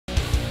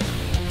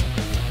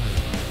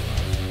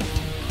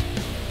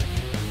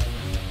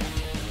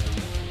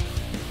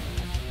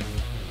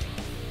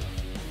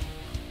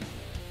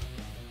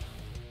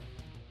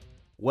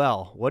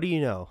Well, what do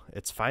you know?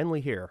 It's finally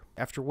here.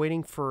 After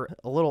waiting for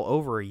a little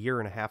over a year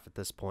and a half at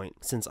this point,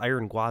 since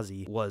Iron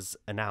Gwazi was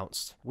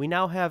announced, we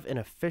now have an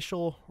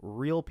official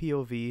real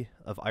POV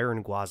of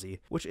Iron Gwazi,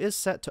 which is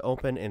set to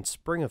open in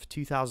spring of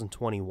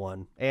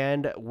 2021.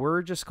 And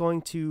we're just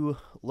going to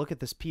look at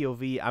this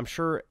POV. I'm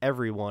sure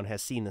everyone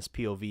has seen this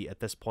POV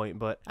at this point,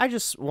 but I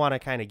just want to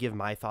kind of give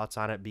my thoughts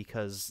on it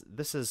because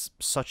this is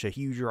such a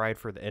huge ride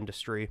for the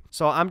industry.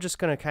 So I'm just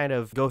going to kind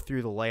of go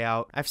through the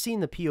layout. I've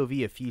seen the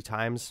POV a few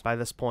times by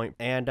this point,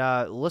 and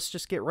let's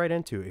just get right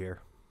into it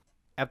here.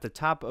 At the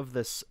top of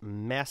this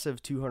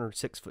massive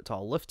 206 foot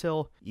tall lift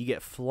hill, you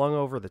get flung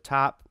over the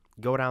top,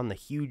 go down the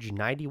huge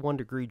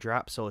 91-degree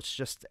drop, so it's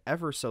just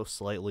ever so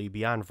slightly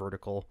beyond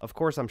vertical. Of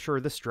course, I'm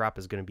sure this drop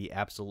is going to be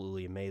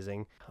absolutely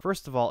amazing.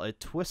 First of all, it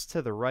twists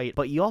to the right,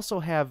 but you also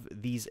have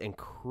these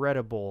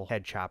incredible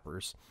head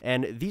choppers.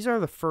 And these are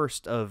the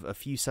first of a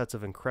few sets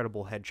of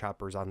incredible head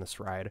choppers on this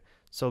ride.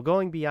 So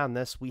going beyond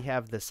this, we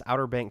have this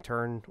Outer Bank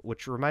turn,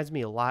 which reminds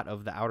me a lot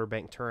of the Outer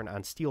Bank turn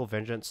on Steel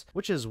Vengeance,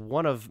 which is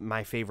one of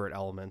my favorite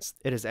elements.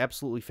 It is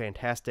absolutely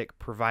fantastic,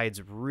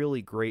 provides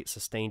really great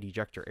sustained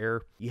ejector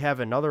air. You have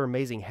another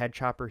amazing head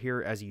chopper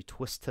here as you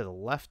twist to the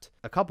left,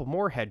 a couple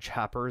more head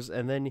choppers,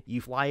 and then you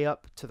fly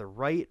up to the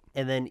right,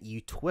 and then you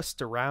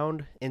twist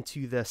around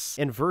into this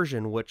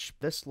inversion, which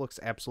this looks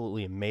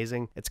absolutely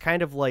amazing. It's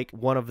kind of like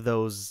one of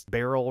those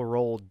barrel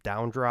roll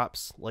down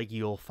drops like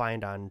you'll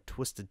find on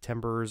Twisted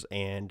Timbers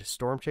and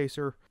Storm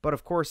Chaser, but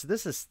of course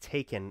this is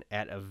taken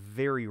at a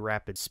very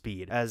rapid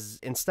speed, as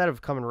instead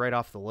of coming right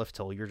off the lift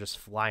hill, you're just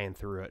flying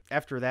through it.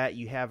 After that,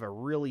 you have a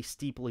really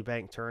steeply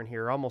banked turn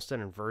here, almost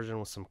an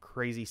inversion with some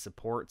crazy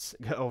supports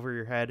over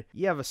your head.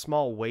 You have a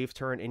small wave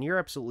turn, and you're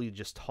absolutely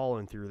just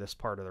hauling through this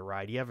part of the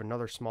ride. You have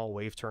another small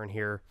wave turn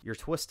here. You're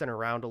twisting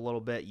around a little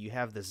bit. You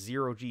have the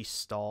 0G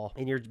stall,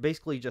 and you're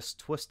basically just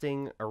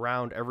twisting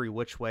around every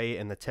which way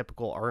in the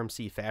typical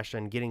RMC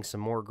fashion, getting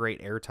some more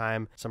great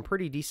airtime, some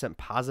pretty decent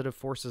positive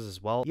forces as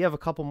well. You have a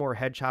couple more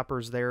head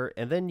choppers there,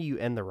 and then you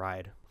end the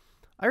ride.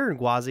 Iron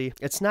Gwazi,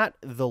 it's not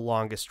the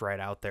longest ride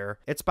out there.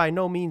 It's by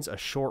no means a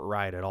short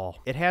ride at all.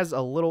 It has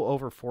a little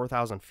over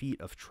 4,000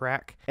 feet of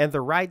track, and the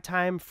ride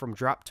time from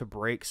drop to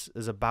brakes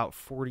is about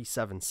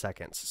 47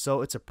 seconds,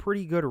 so it's a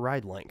pretty good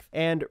ride length.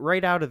 And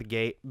right out of the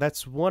gate,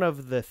 that's one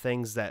of the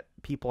things that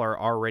people are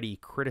already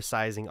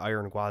criticizing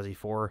Iron Gwazi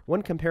for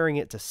when comparing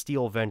it to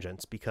Steel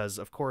Vengeance, because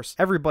of course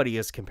everybody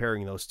is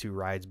comparing those two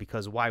rides,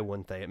 because why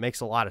wouldn't they? It makes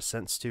a lot of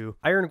sense to.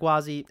 Iron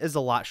Gwazi is a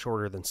lot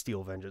shorter than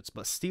Steel Vengeance,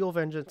 but Steel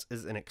Vengeance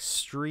is an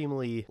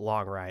extremely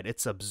long ride.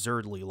 It's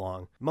absurdly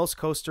long. Most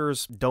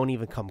coasters don't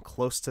even come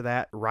close to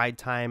that ride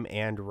time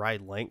and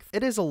ride length.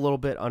 It is a little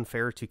bit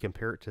unfair to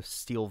compare it to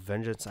Steel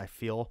Vengeance, I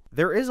feel.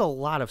 There is a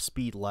lot of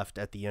speed left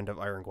at the end of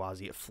Iron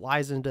Gwazi. It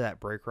flies into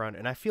that brake run,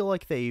 and I feel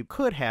like they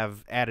could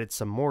have added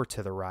some more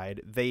to the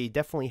ride. They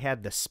definitely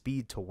had the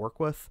speed to work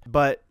with,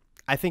 but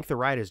I think the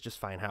ride is just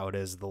fine how it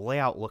is. The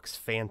layout looks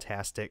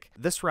fantastic.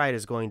 This ride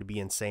is going to be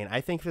insane.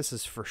 I think this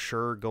is for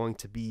sure going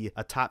to be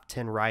a top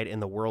 10 ride in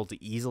the world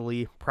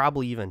easily,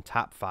 probably even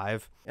top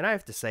 5. And I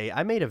have to say,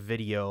 I made a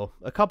video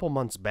a couple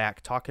months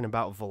back talking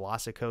about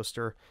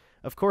Velocicoaster.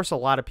 Of course, a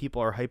lot of people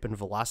are hyping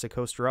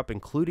Velocicoaster up,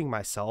 including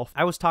myself.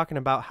 I was talking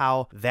about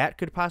how that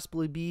could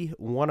possibly be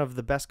one of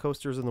the best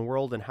coasters in the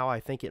world and how I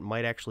think it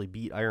might actually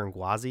beat Iron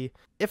Gwazi.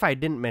 If I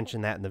didn't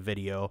mention that in the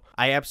video,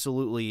 I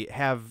absolutely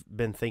have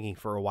been thinking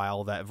for a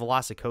while that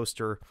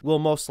Velocicoaster will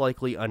most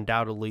likely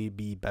undoubtedly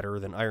be better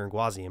than Iron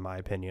Gwazi in my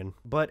opinion.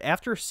 But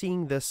after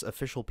seeing this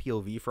official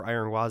POV for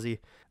Iron Gwazi,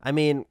 I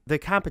mean, the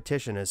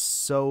competition is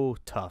so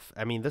tough.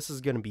 I mean, this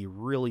is going to be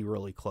really,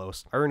 really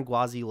close. Iron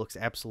Gwazi looks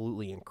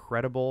absolutely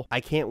incredible.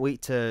 I can't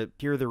wait to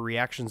hear the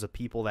reactions of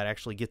people that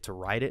actually get to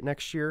ride it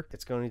next year.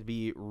 It's going to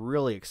be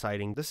really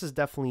exciting. This is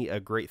definitely a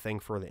great thing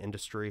for the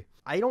industry.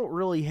 I don't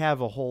really have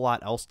a whole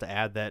lot else to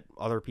add that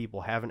other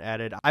people haven't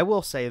added. I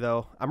will say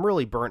though, I'm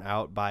really burnt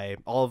out by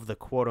all of the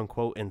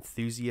quote-unquote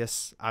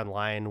enthusiasts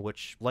online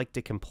which like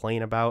to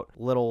complain about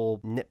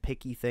little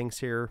nitpicky things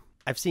here.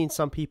 I've seen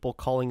some people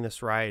calling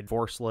this ride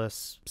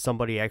forceless.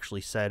 Somebody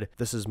actually said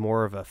this is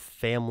more of a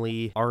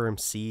family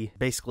RMC,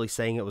 basically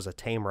saying it was a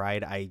tame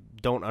ride. I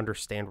don't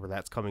understand where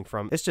that's coming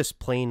from. It's just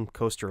plain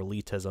coaster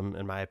elitism,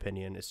 in my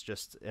opinion. It's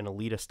just an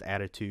elitist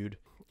attitude.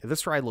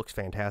 This ride looks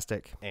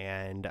fantastic,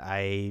 and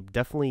I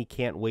definitely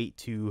can't wait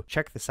to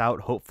check this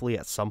out, hopefully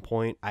at some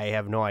point. I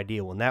have no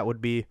idea when that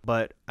would be,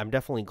 but I'm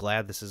definitely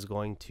glad this is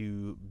going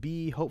to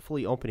be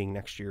hopefully opening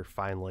next year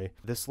finally.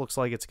 This looks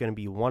like it's going to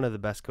be one of the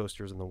best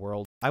coasters in the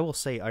world. I will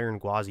say Iron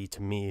Gwazi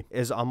to me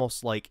is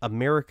almost like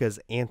America's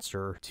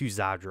answer to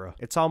Zadra.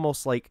 It's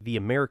almost like the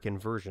American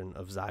version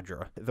of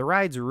Zadra. The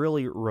rides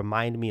really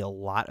remind me a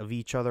lot of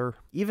each other,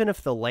 even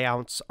if the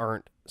layouts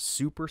aren't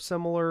super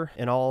similar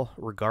in all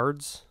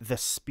regards. The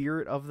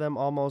spirit of them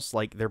almost,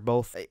 like they're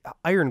both...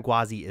 Iron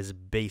Gwazi is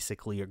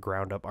basically a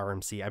ground up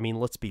RMC. I mean,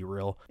 let's be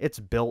real. It's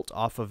built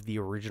off of the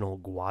original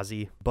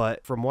Gwazi,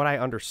 but from what I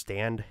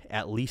understand,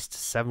 at least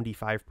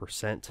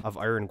 75% of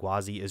Iron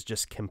Gwazi is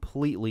just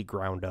completely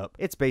ground up.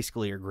 It's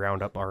basically a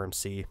ground up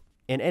RMC.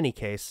 In any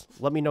case,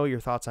 let me know your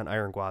thoughts on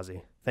Iron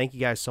Gwazi. Thank you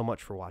guys so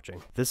much for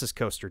watching. This is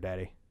Coaster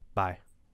Daddy. Bye.